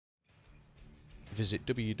Visit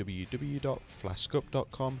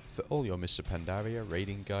www.flaskup.com for all your Mr. Pandaria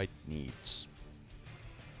raiding guide needs.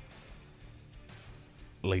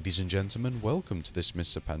 Ladies and gentlemen, welcome to this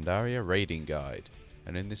Mr. Pandaria raiding guide,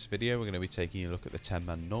 and in this video we're going to be taking a look at the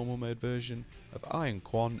 10-man normal mode version of Iron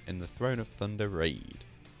Qon in the Throne of Thunder raid.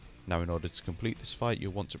 Now, in order to complete this fight,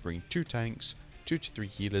 you'll want to bring 2 tanks, 2 to 3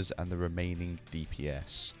 healers and the remaining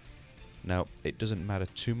DPS. Now, it doesn't matter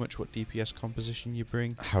too much what DPS composition you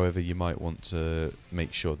bring, however you might want to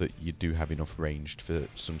make sure that you do have enough ranged for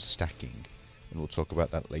some stacking, and we'll talk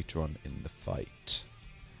about that later on in the fight.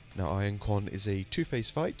 Now, Iron Qon is a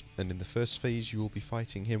 2-phase fight, and in the first phase you will be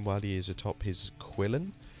fighting him while he is atop his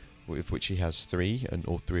Qon, with which he has 3, and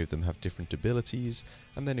all 3 of them have different abilities,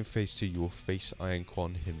 and then in phase 2 you will face Iron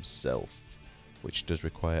Qon himself, which does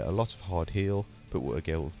require a lot of hard heal, but we'll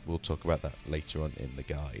talk about that later on in the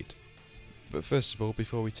guide. But first of all,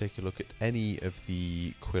 before we take a look at any of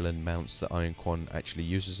the Qon mounts that Iron Qon actually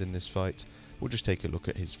uses in this fight, we'll just take a look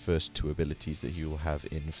at his first 2 abilities that he will have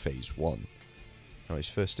in phase 1. Now, his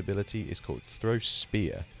first ability is called Throw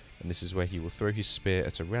Spear, and this is where he will throw his spear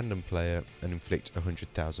at a random player and inflict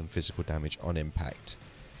 100,000 physical damage on impact.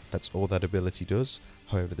 That's all that ability does,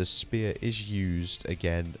 however the spear is used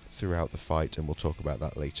again throughout the fight, and we'll talk about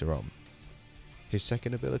that later on. His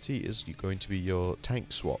second ability is going to be your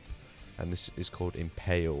tank swap, and this is called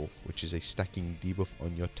Impale, which is a stacking debuff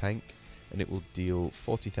on your tank, and it will deal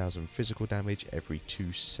 40,000 physical damage every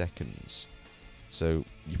 2 seconds. So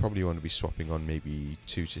you probably want to be swapping on maybe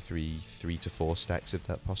 2 to 3, 3 to 4 stacks of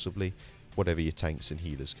that possibly, whatever your tanks and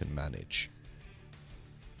healers can manage.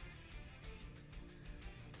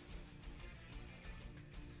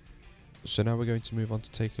 So now we're going to move on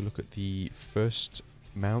to take a look at the first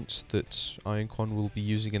mount that Iron Qon will be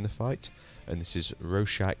using in the fight, and this is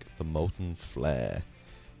Rorschach the Molten Flare.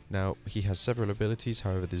 Now, he has several abilities,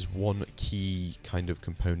 however there's one key kind of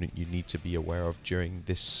component you need to be aware of during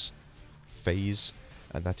this phase,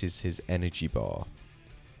 and that is his energy bar.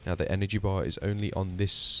 Now, the energy bar is only on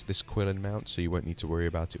this Qon mount, so you won't need to worry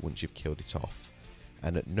about it once you've killed it off.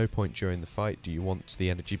 And at no point during the fight do you want the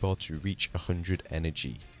energy bar to reach 100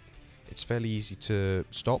 energy. It's fairly easy to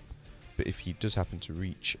stop, but if he does happen to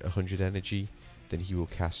reach 100 energy, then he will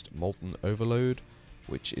cast Molten Overload,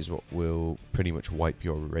 which is what will pretty much wipe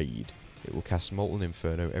your raid. It will cast Molten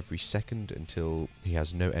Inferno every second until he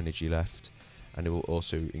has no energy left, and it will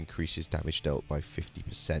also increase his damage dealt by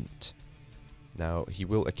 50%. Now, he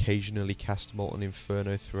will occasionally cast Molten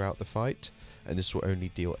Inferno throughout the fight, and this will only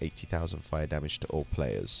deal 80,000 fire damage to all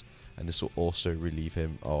players, and this will also relieve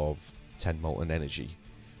him of 10 Molten Energy.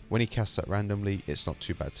 When he casts that randomly, it's not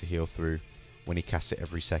too bad to heal through. When he casts it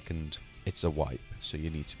every second, it's a wipe, so you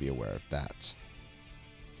need to be aware of that.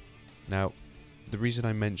 Now, the reason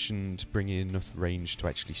I mentioned bringing enough range to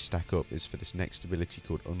actually stack up is for this next ability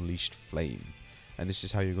called Unleashed Flame, and this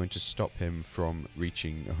is how you're going to stop him from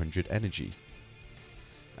reaching 100 energy.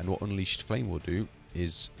 And what Unleashed Flame will do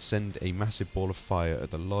is send a massive ball of fire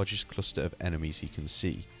at the largest cluster of enemies he can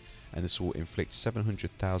see, and this will inflict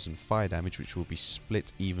 700,000 fire damage, which will be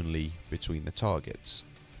split evenly between the targets.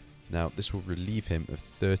 Now, this will relieve him of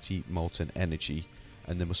 30 molten energy,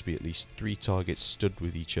 and there must be at least 3 targets stood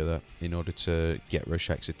with each other in order to get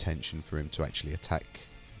Rorschach's attention for him to actually attack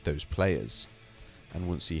those players. And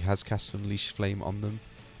once he has cast Unleashed Flame on them,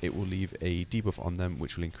 it will leave a debuff on them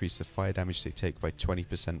which will increase the fire damage they take by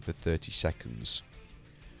 20% for 30 seconds.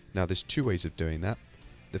 Now, there's 2 ways of doing that.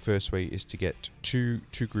 The first way is to get two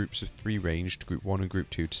groups of 3 ranged, Group 1 and Group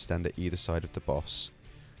 2, to stand at either side of the boss.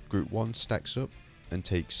 Group 1 stacks up and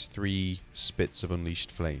takes 3 spits of Unleashed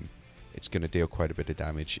Flame. It's going to deal quite a bit of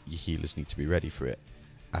damage, your healers need to be ready for it.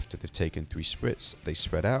 After they've taken 3 spits, they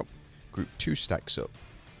spread out. Group 2 stacks up.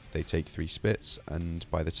 They take 3 spits, and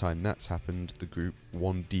by the time that's happened, the Group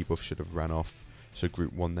 1 debuff should have ran off, so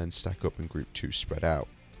Group 1 then stack up and Group 2 spread out.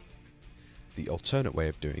 The alternate way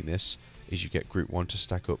of doing this is you get Group 1 to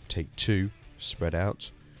stack up, take 2, spread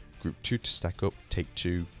out. Group 2 to stack up, take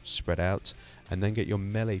 2, spread out. And then get your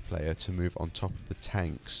melee player to move on top of the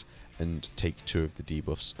tanks and take 2 of the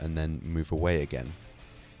debuffs and then move away again.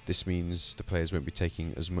 This means the players won't be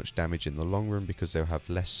taking as much damage in the long run because they'll have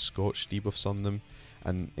less Scorch debuffs on them,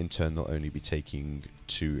 and in turn they'll only be taking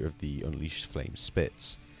 2 of the Unleashed Flame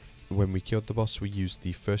spits. When we killed the boss, we used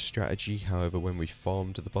the first strategy, however when we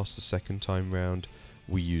farmed the boss the second time round,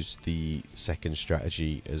 we used the second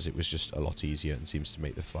strategy as it was just a lot easier and seems to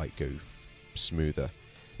make the fight go smoother.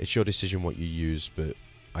 It's your decision what you use, but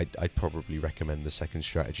I'd probably recommend the second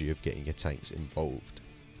strategy of getting your tanks involved.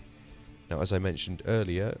 Now, as I mentioned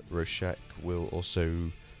earlier, Rorschach will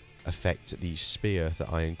also affect the spear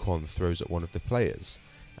that Iron Qon throws at one of the players,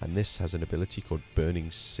 and this has an ability called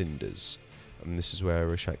Burning Cinders. And this is where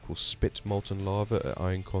Rorschach will spit molten lava at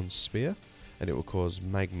Iron Qon's spear, and it will cause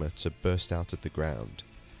magma to burst out of the ground.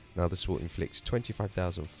 Now this will inflict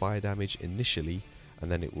 25,000 fire damage initially,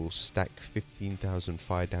 and then it will stack 15,000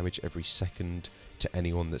 fire damage every second to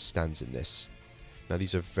anyone that stands in this. Now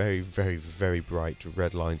these are very, very, very bright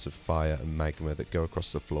red lines of fire and magma that go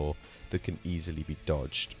across the floor that can easily be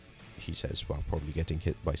dodged, he says, while probably getting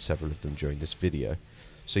hit by several of them during this video.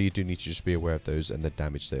 So you do need to just be aware of those and the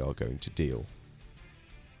damage they are going to deal.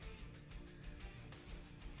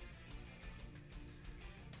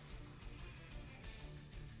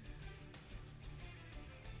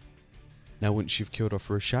 Now once you've killed off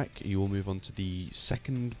Rorschach, you will move on to the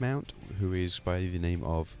second mount, who is by the name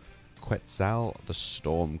of Quetzal the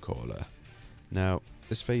Stormcaller. Now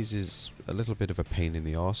this phase is a little bit of a pain in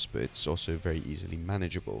the arse, but it's also very easily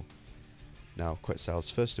manageable. Now Quetzal's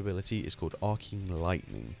first ability is called Arcing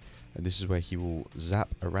Lightning, and this is where he will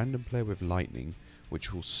zap a random player with lightning,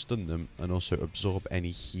 which will stun them and also absorb any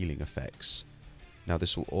healing effects. Now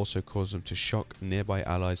this will also cause them to shock nearby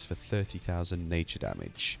allies for 30,000 nature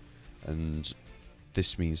damage, and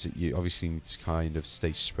this means that you obviously need to kind of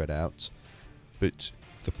stay spread out, but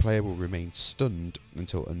the player will remain stunned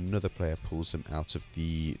until another player pulls them out of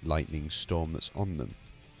the lightning storm that's on them.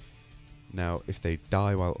 Now if they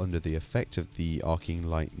die while under the effect of the Arcing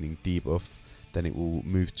Lightning debuff, then it will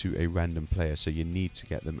move to a random player, so you need to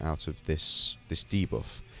get them out of this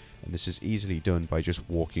debuff, and this is easily done by just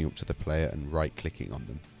walking up to the player and right clicking on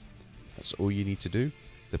them. That's all you need to do.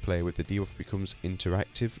 The player with the debuff becomes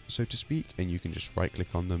interactive, so to speak, and you can just right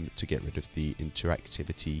click on them to get rid of the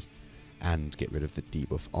interactivity and get rid of the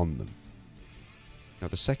debuff on them. Now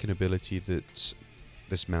the second ability that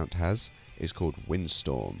this mount has is called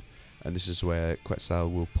Windstorm, and this is where Quetzal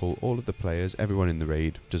will pull all of the players, everyone in the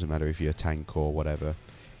raid, doesn't matter if you're a tank or whatever,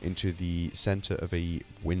 into the center of a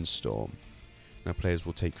windstorm. Now players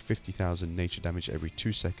will take 50,000 nature damage every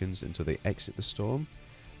 2 seconds until they exit the storm,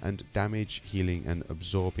 and damage, healing and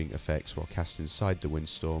absorbing effects while cast inside the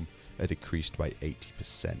windstorm are decreased by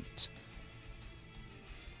 80%.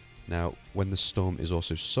 Now when the storm is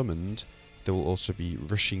also summoned, there will also be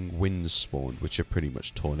rushing winds spawned, which are pretty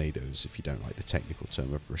much tornadoes if you don't like the technical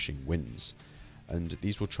term of rushing winds, and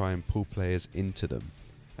these will try and pull players into them,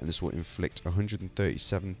 and this will inflict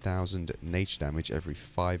 137,000 nature damage every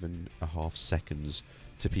 5.5 seconds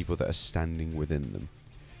to people that are standing within them.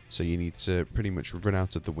 So you need to pretty much run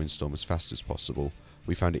out of the windstorm as fast as possible.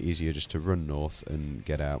 We found it easier just to run north and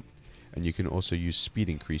get out. And you can also use speed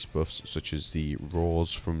increase buffs, such as the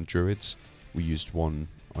roars from druids. We used one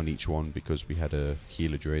on each one because we had a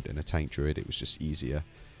healer druid and a tank druid. It was just easier.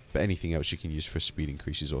 But anything else you can use for speed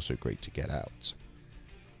increase is also great to get out.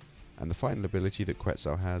 And the final ability that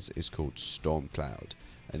Quetzal has is called Storm Cloud,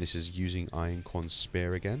 and this is using Iron Qon's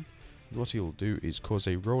spear again. And what he will do is cause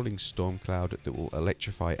a rolling storm cloud that will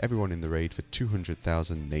electrify everyone in the raid for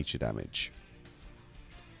 200,000 nature damage.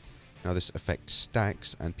 Now this effect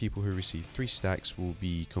stacks, and people who receive 3 stacks will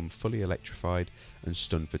become fully electrified and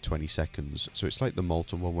stunned for 20 seconds. So it's like the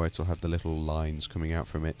molten one where it'll have the little lines coming out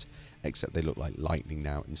from it, except they look like lightning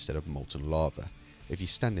now instead of molten lava. If you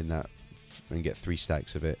stand in that and get 3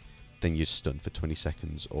 stacks of it, then you're stunned for 20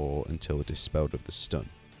 seconds or until dispelled of the stun.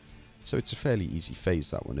 So it's a fairly easy phase,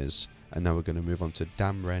 that one is. And now we're going to move on to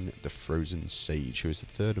Damren the Frozen Sage, who is the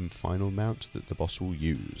third and final mount that the boss will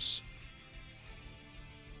use.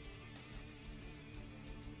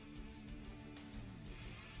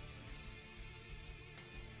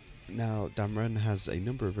 Now Damren has a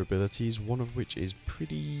number of abilities, one of which is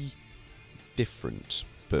pretty different,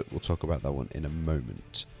 but we'll talk about that one in a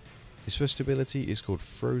moment. His first ability is called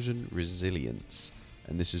Frozen Resilience,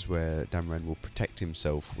 and this is where Damren will protect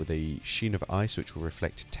himself with a sheen of ice which will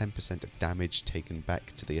reflect 10% of damage taken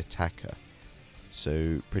back to the attacker.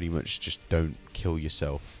 So pretty much just don't kill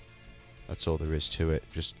yourself. That's all there is to it.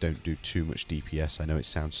 Just don't do too much DPS. I know it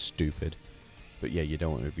sounds stupid, but yeah, you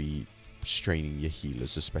don't want to be straining your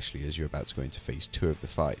healers, especially as you're about to go into phase 2 of the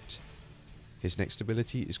fight. His next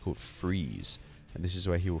ability is called Freeze, and this is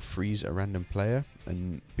where he will freeze a random player,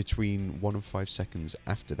 and between 1 and 5 seconds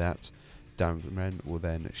after that, Damren will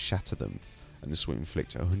then shatter them, and this will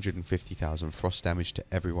inflict 150,000 frost damage to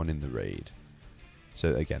everyone in the raid.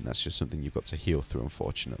 So again, that's just something you've got to heal through,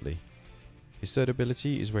 unfortunately. His third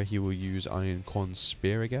ability is where he will use Iron Qon's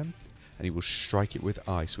spear again, and he will strike it with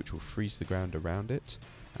ice, which will freeze the ground around it.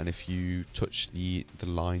 And if you touch the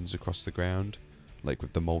lines across the ground, like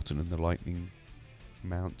with the Molten and the Lightning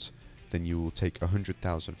mount, then you will take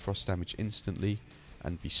 100,000 frost damage instantly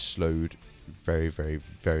and be slowed very, very,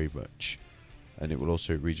 very much. and it will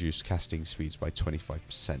also reduce casting speeds by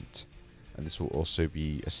 25%. And this will also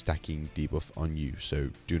be a stacking debuff on you, so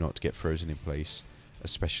do not get frozen in place,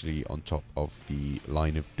 especially on top of the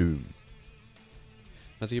Line of Doom.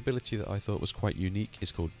 Now the ability that I thought was quite unique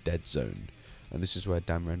is called Dead Zone, and this is where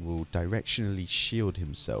Damren will directionally shield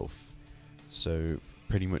himself. So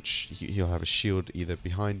pretty much he'll have a shield either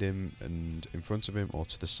behind him and in front of him, or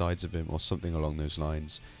to the sides of him, or something along those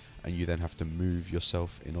lines, and you then have to move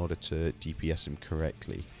yourself in order to DPS him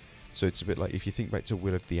correctly. So it's a bit like if you think back to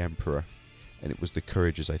Will of the Emperor, and it was the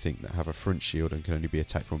Couragers, I think, that have a front shield and can only be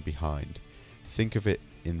attacked from behind. Think of it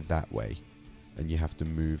in that way, and you have to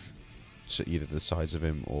move to either the sides of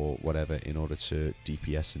him or whatever in order to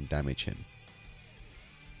DPS and damage him.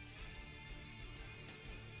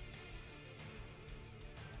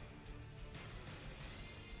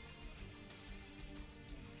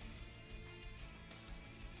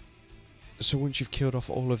 So once you've killed off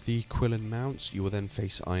all of the Qilin mounts, you will then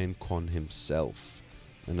face Iron Qon himself.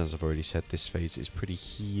 And as I've already said, this phase is pretty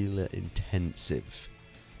healer intensive.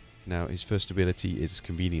 Now his first ability is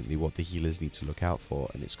conveniently what the healers need to look out for,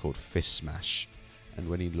 and it's called Fist Smash. And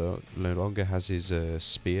when he no longer has his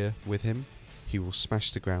spear with him, he will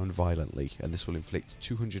smash the ground violently, and this will inflict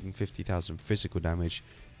 250,000 physical damage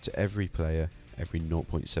to every player every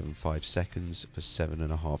 0.75 seconds for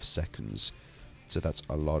 7.5 seconds. So that's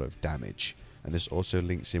a lot of damage. And this also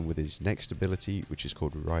links in with his next ability, which is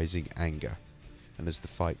called Rising Anger. And as the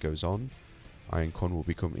fight goes on, Iron Qon will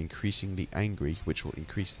become increasingly angry, which will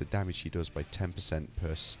increase the damage he does by 10%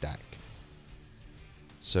 per stack.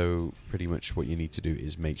 So pretty much what you need to do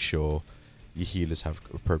is make sure your healers have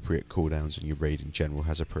appropriate cooldowns and your raid in general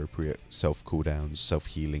has appropriate self cooldowns,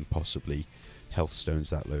 self-healing possibly, health stones,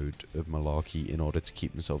 that load of malarkey, in order to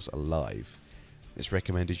keep themselves alive. It's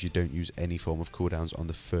recommended you don't use any form of cooldowns on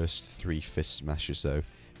the first 3 Fist Smashes though,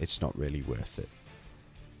 it's not really worth it.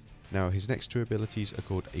 Now his next 2 abilities are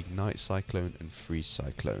called Ignite Cyclone and Freeze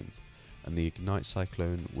Cyclone. And the Ignite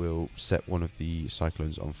Cyclone will set one of the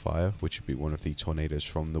cyclones on fire, which would be one of the tornadoes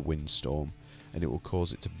from the windstorm, and it will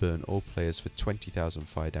cause it to burn all players for 20,000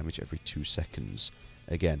 fire damage every 2 seconds.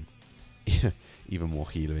 Again, even more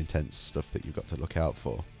healer intense stuff that you've got to look out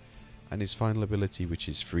for. And his final ability, which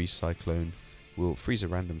is Freeze Cyclone, will freeze a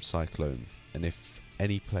random cyclone, and if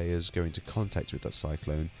any players go into contact with that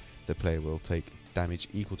cyclone, the player will take damage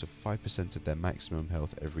equal to 5% of their maximum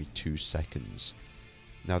health every 2 seconds.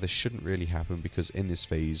 Now this shouldn't really happen because in this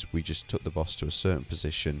phase we just took the boss to a certain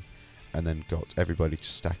position and then got everybody to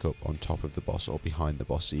stack up on top of the boss or behind the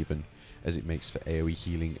boss even, as it makes for AoE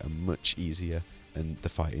healing a much easier and the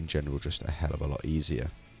fight in general just a hell of a lot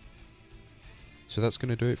easier. So that's going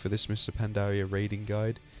to do it for this Mr. Pandaria raiding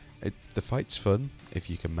guide. The fight's fun if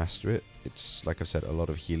you can master it. It's, like I said, a lot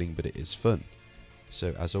of healing, but it is fun.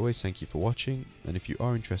 So as always, thank you for watching, and if you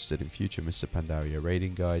are interested in future Mr. Pandaria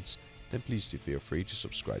raiding guides, then please do feel free to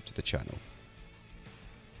subscribe to the channel.